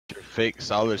fake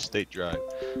solid state drive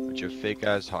with your fake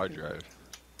ass hard drive.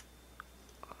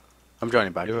 I'm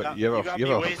joining back. You You got me have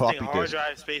a wasting floppy hard disk.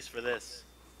 drive space for this.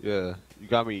 Yeah, you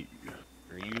got me.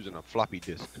 You're using a floppy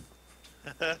disk.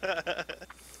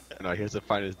 No, he has to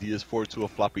find his DS4 to a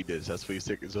floppy disk. That's what he's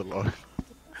taking so long.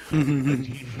 And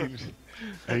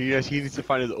he needs to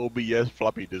find his OBS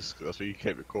floppy disk. That's why he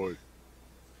can't record.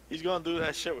 He's gonna do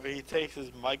that shit where he takes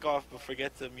his mic off but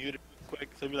forgets to mute it quick.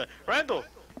 So he'll be like, Randall,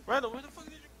 where the fuck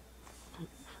did you?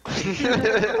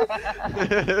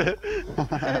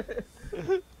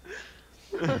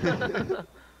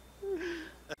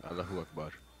 Allahu Akbar.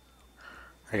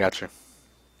 I got you.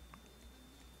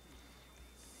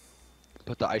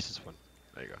 Put the ISIS one.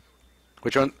 There you go.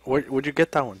 Which one? Where'd you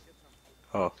get that one?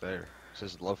 Oh. There. It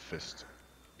says Love Fist.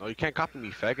 No, you can't copy me,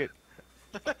 faggot.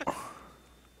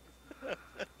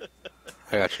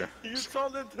 I got you. You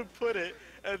told him to put it,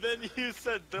 and then you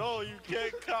said, no, you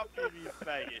can't copy me,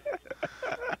 faggot.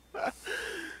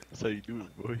 That's how you do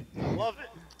it, boy. Love it.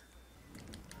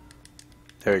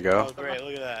 There you go. Oh, great,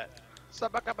 look at that.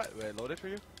 Wait, load it for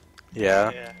you?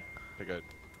 Yeah. Yeah. Okay, good.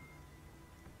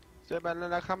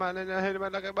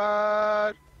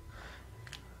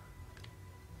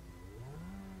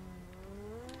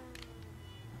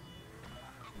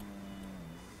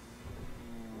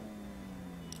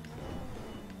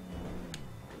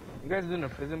 You guys doing a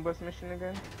prison bus mission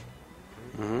again?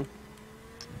 Mhm.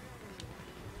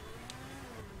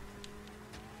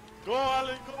 Go,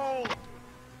 Alan, go!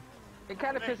 It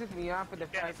kind of pisses me off with the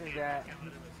fact is that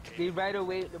they right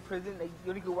away the prison, like you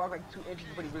only can walk like 2 inches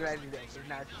before you realize that it's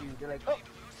not you. They're like, oh,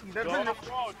 Go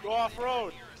off-road, go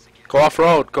off-road! Go off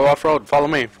road. Go off road. Follow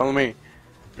me. Follow me.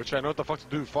 You're trying to know what the fuck to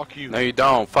do. Fuck you. No, you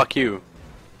don't. Fuck you.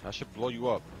 I should blow you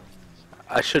up.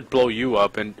 I should blow you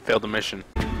up and fail the mission.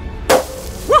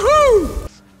 Woohoo!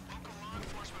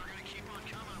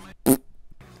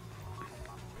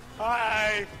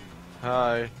 Hi!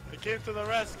 Hi. I came to the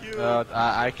rescue!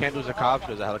 I can't lose a cop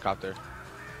because a helicopter.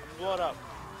 Blow it up.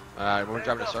 We're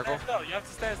driving a circle. Stand still. You have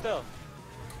to stand still.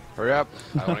 Hurry up.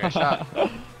 I don't want to get shot.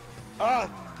 Ah!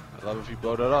 I love if you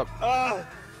blow that up. Ah!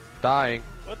 Dying.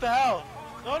 What the hell?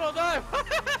 No, no, dive!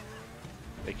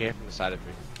 They came from the side of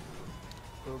me.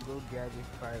 go gadget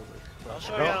fireworks. I'll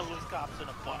show you how to lose cops in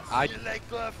a bus. I- You like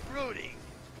fruiting.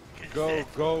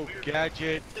 Go,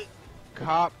 gadget.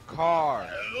 Cop car.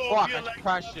 Fuck, I just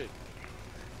crashed it.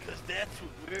 Cause that's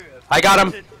what we're I got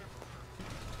him.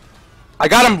 I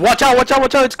got him. Watch out. Watch out.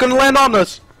 Watch out. It's gonna land on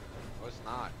us. No, it's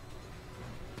not.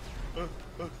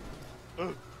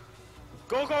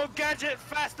 Go, gadget,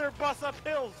 faster, bus up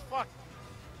hills. Fuck.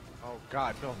 Oh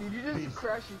god, no. Did you just Please.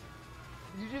 crash?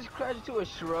 Did you just crash into a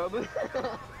shrub?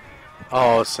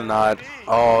 Oh, Sanad.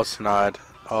 Oh, Sanad.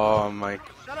 Oh my.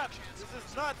 Shut up. This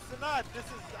is not Sanad. This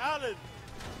is Alan.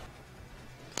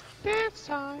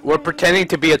 We're pretending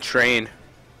to be a train.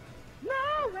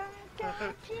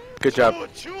 Good job.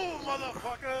 Choo,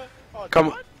 motherfucker. Oh, Come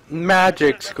what? on.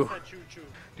 Magic That school. said choo, choo.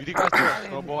 Do you think I throw a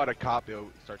snowball at a cop, they'll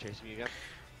start chasing me again?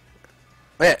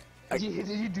 Wait. Did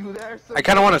you do that or something? I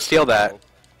kind of want to steal that.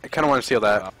 I kind of want to steal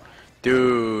that.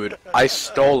 Dude, I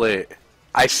stole it.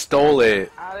 I stole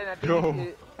it. Alan, I think Yo. you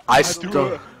did- I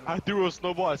stole. I threw a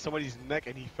snowball at somebody's neck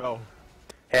and he fell.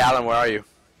 Hey, Alan, where are you?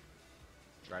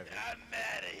 Driving. I'm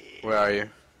mad at you. Where are you?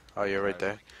 Oh, you're right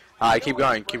there. Alright, keep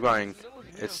going. Keep going.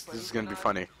 This is gonna be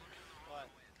funny.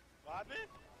 What?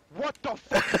 What the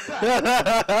fuck is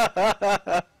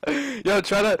that? Yo,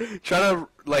 try to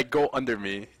like go under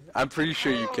me. I'm pretty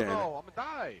sure you can. No, I'm gonna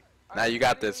die. Now you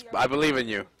got this. I believe in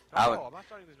you, Alan. No, I'm not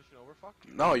starting this mission over. Fuck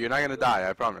you. No, you're not gonna die.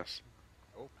 I promise.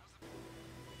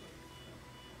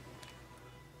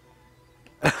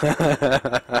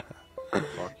 Fuck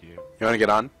you. You wanna get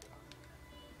on?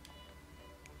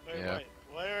 Wait, Yeah. wait.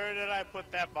 Where did I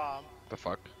put that bomb? The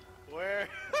fuck? Where?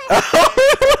 What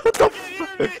the You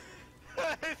can hear me.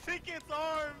 I think it's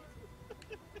armed.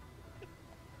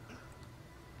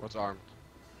 What's armed?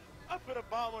 I put a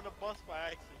bomb on the bus by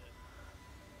accident.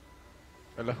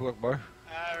 Allahu Akbar.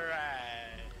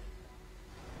 Alright.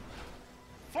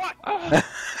 Fuck!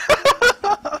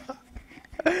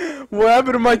 What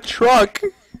happened to my truck?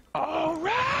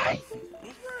 Alright!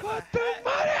 What the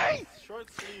money? Short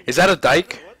sleeve. Is that a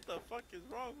dike? What the fuck is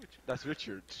wrong with That's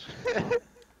Richard.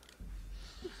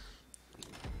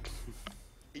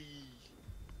 you?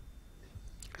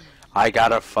 I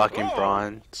got a fucking Whoa.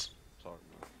 bronze. Sorry.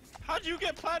 How'd you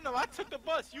get platinum? I took the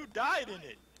bus. You died in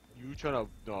it. You tryna?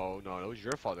 No, it was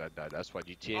your fault that died. That's why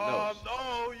GTA knows.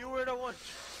 No, you were the one.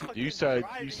 You fucking said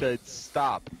driving.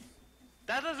 stop.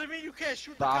 That doesn't mean you can't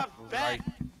shoot Stop the cop back. right.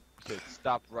 You said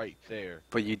stop right there.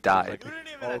 But you I was died. like, You didn't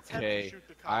even attempt to okay, shoot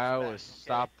the cops I back, will okay?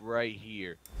 stop right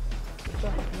here.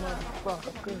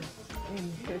 Motherfucker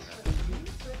in history.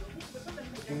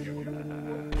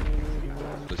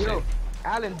 Let's Yo, see.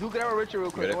 Alan, duke it out with Richard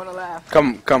real quick. Get I it? wanna laugh.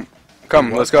 Come.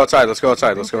 Let's go outside. Let's go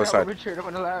outside. Let's go Duke it out outside. with Richard, I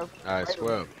wanna laugh. Alright,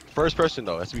 swear. First person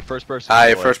though. It has to be first person.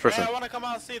 Alright, boy. first Hey, person. I wanna come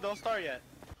out and see. Don't start yet.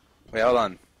 Wait, hold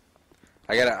on.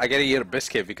 I gotta eat a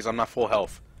biscuit because I'm not full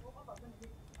health.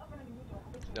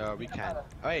 No, we can. Oh,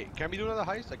 wait, can we do another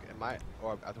heist? Like, am I?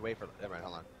 Or I have to wait for. Never mind,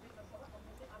 hold on.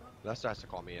 Lester has to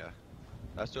call me. Yeah.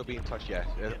 Lester will be in touch. Yeah.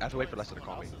 I have to wait for Lester to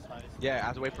call me. Yeah, I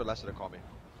have to wait for Lester to call me.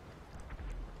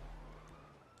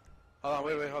 Hold on,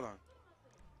 wait, hold on.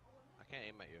 I can't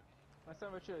aim at you. My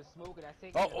son Richard is smoking. I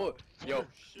think. Oh,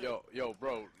 yo,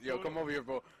 bro. Yo, come over here,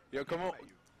 bro. Yo, come on.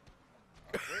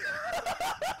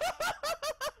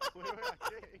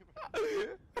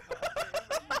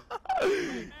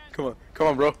 Come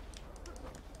on, bro.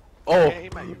 Oh. I can't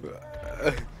aim at you.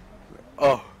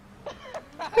 Oh.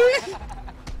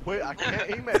 Wait, I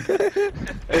can't aim at you.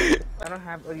 I don't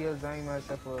have audio Zima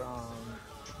except for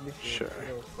this Sure.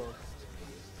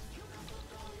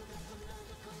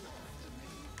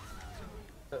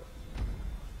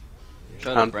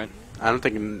 Shut up, Brent. I don't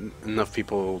think enough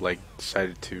people like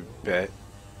decided to bet.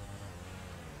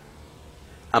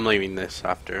 I'm leaving this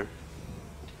after.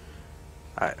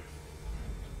 Alright.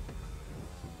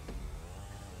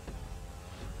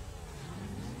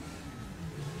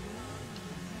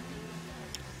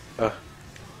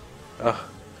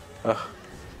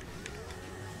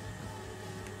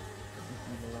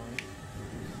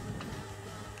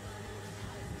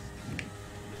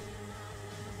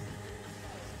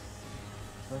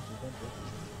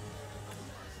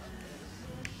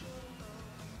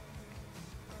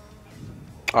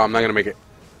 Oh, I'm not gonna make it.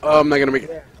 Oh, I'm not gonna make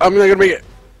it. I'm not gonna make it.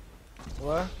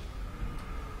 What?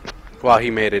 Wow, he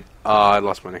made it. I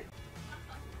lost money.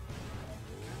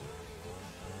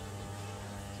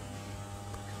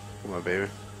 Come on, baby.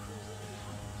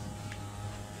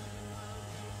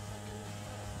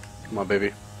 Come on,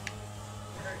 baby.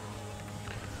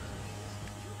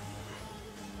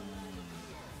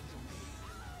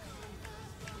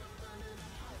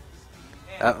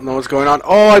 I don't know what's going on.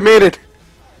 Oh, I made it!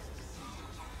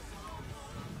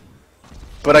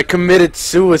 But I committed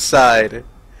suicide.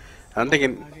 I'm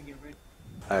thinking.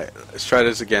 Alright, let's try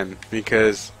this again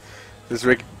because this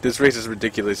race is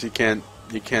ridiculous. You can't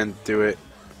do it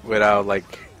without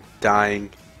like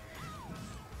dying.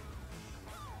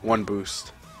 One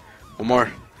boost. One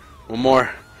more.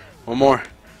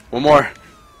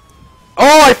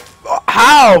 Oh,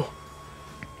 how?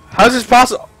 How's this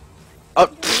possible?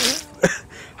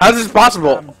 How's this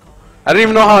possible? I don't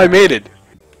even know how I made it.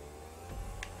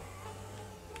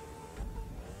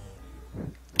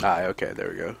 Ah, okay, there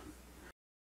we go.